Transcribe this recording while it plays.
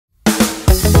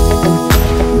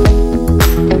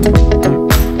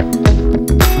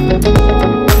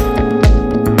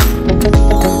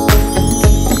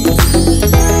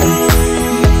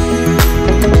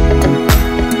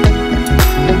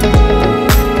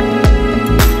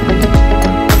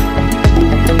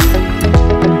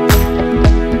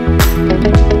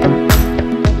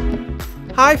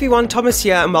everyone, Thomas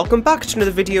here and welcome back to another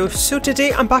video. So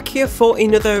today I'm back here for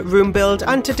another room build,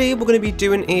 and today we're going to be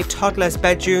doing a toddler's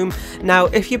bedroom. Now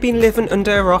if you've been living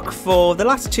under a rock for the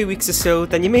last 2 weeks or so,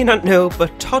 then you may not know,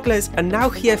 but toddlers are now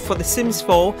here for The Sims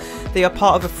 4. They are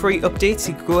part of a free update, so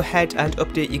you can go ahead and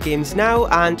update your games now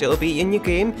and it'll be in your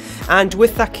game. And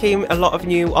with that came a lot of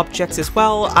new objects as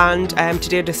well, and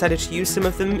today I decided to use some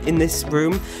of them in this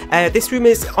room. This room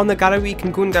is on the gallery, you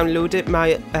can go and download it.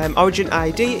 My origin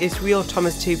ID is Real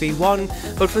Thomas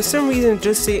TV1, but for some reason it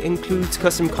does say it includes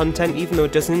custom content even though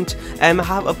it doesn't. I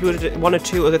have uploaded 1 or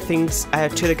 2 other things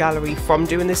to the gallery from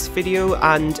doing this video,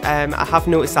 and I have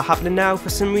noticed that happening now for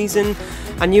some reason.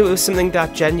 I knew it was something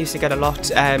that Jen used to get a lot,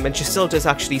 and she still does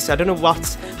actually, so I don't know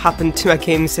what's happened to my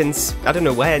game since I don't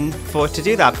know when for it to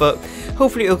do that, but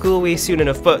hopefully it'll go away soon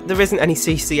enough. But there isn't any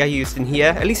CC I used in here,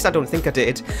 at least I don't think I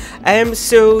did.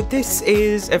 So this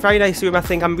is a very nice room. I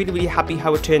think I'm really happy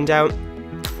how it turned out.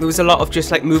 There was a lot of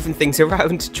just like moving things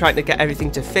around, trying to get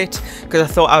everything to fit, because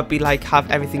I thought I'd be like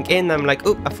have everything in. I'm like,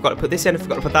 oh, I forgot to put this in, I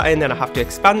forgot to put that in, then I have to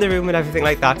expand the room and everything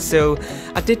like that. So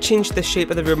I did change the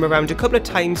shape of the room around a couple of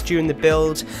times during the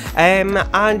build,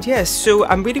 and yes, so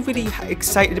I'm really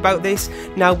excited about this.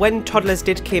 Now when Toddlers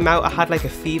came out, I had like a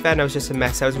fever and I was just a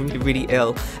mess. I was really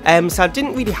ill, so I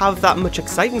didn't really have that much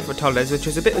excitement for Toddlers, which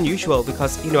was a bit unusual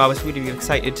because, you know, I was really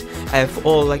excited for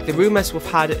all like the rumours we've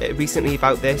had recently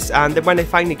about this, and then when I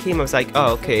finally came I was like,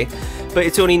 oh okay, but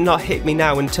it's only not hit me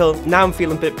now. Until now I'm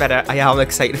feeling a bit better, I am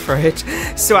excited for it.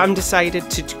 So I'm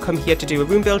decided to come here to do a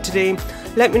room build today.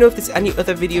 Let me know if there's any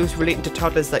other videos relating to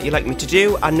toddlers that you'd like me to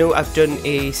do. I know I've done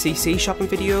a CC shopping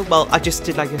video, well I just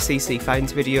did like a CC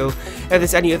finds video. If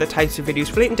there's any other types of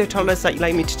videos relating to toddlers that you'd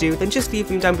like me to do, then just leave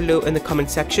them down below in the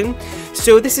comment section.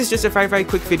 So this is just a very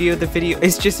quick video. The video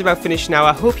is just about finished now.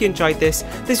 I hope you enjoyed this.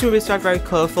 This room is very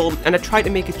colourful and I tried to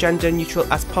make it gender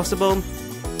neutral as possible.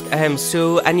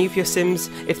 So any of your Sims,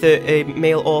 if they're a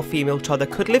male or female toddler,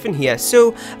 could live in here.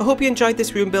 So I hope you enjoyed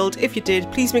this room build. If you did,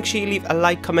 please make sure you leave a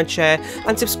like, comment, share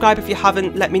and subscribe if you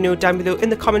haven't. Let me know down below in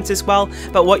the comments as well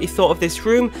about what you thought of this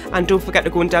room, and don't forget to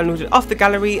go and download it off the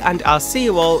gallery, and I'll see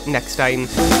you all next time.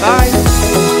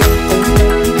 Bye!